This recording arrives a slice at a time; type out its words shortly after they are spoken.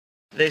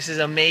This is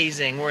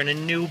amazing. We're in a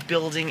new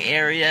building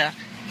area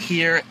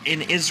here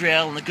in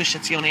Israel, in the Gush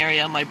Etzion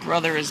area. My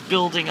brother is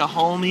building a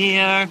home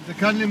here.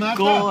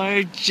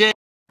 Gorgeous.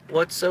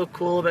 What's so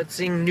cool about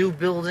seeing new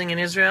building in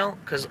Israel?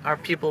 Because our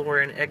people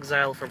were in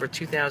exile for over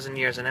 2,000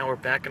 years, and now we're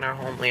back in our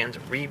homeland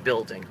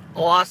rebuilding.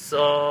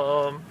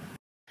 Awesome!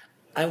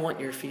 I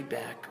want your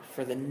feedback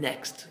for the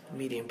next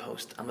Medium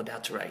post I'm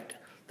about to write.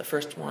 The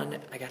first one,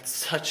 I got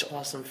such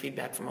awesome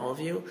feedback from all of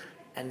you,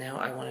 and now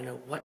I want to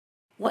know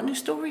what new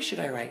story should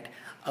I write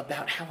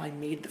about how I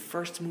made the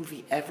first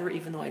movie ever,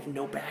 even though I have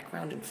no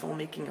background in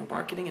filmmaking or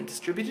marketing and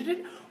distributed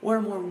it, or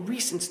a more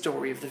recent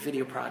story of the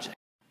video project.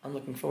 I'm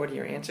looking forward to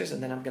your answers,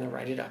 and then I'm going to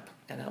write it up.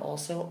 And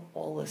also,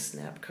 all the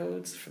snap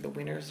codes for the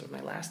winners of my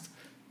last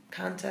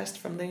contest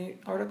from the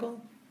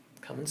article,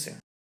 coming soon.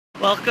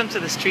 Welcome to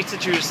the streets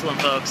of Jerusalem,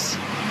 folks.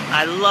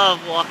 I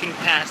love walking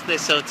past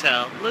this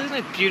hotel. Isn't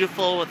it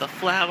beautiful with the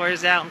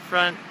flowers out in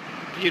front?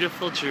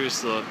 Beautiful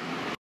Jerusalem.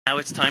 Now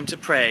it's time to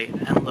pray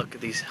and look at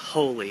these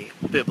holy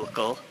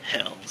biblical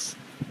hills.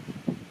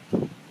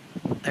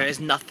 There is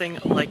nothing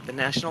like the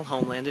national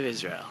homeland of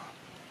Israel.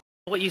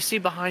 What you see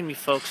behind me,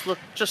 folks,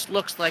 just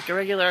looks like a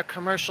regular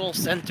commercial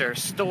center.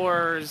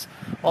 Stores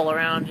all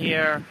around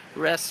here,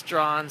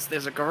 restaurants,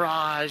 there's a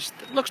garage.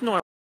 It looks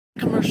normal.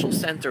 The commercial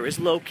center is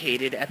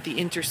located at the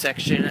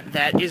intersection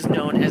that is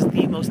known as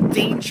the most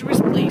dangerous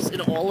place in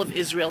all of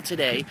Israel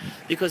today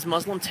because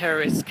Muslim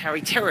terrorists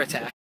carry terror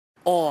attacks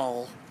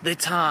all the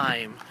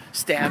time,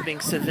 stabbing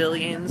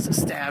civilians,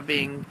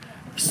 stabbing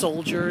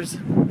soldiers.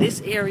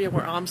 This area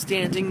where I'm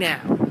standing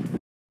now,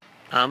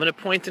 I'm going to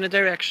point in a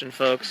direction,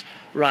 folks.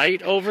 Right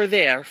over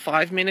there,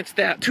 2 minutes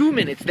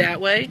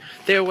that way,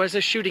 there was a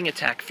shooting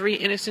attack. 3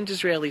 innocent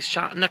Israelis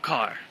shot in a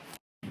car,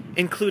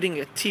 including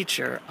a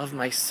teacher of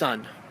my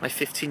son, my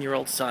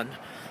 15-year-old son.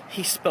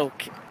 He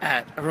spoke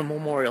at a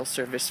memorial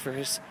service for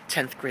his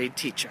 10th grade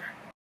teacher.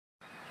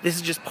 This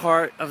is just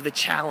part of the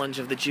challenge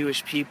of the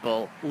Jewish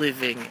people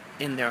living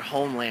in their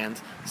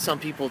homeland. Some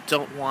people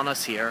don't want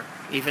us here,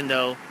 even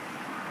though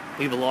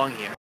we belong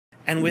here.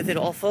 And with it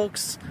all,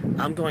 folks,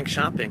 I'm going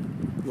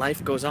shopping.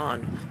 Life goes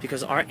on,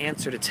 because our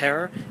answer to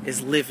terror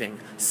is living,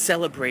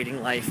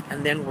 celebrating life,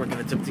 and then we're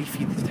going to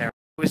defeat the terror.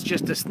 It was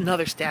just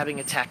another stabbing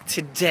attack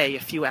today,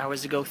 a few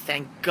hours ago.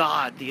 Thank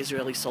God the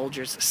Israeli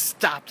soldiers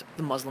stopped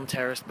the Muslim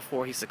terrorist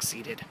before he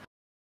succeeded.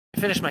 I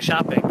finished my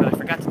shopping, but I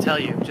forgot to tell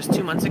you, just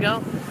 2 months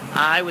ago,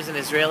 I was an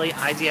Israeli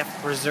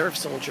IDF reserve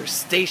soldier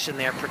stationed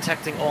there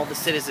protecting all the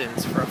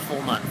citizens for a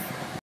full month.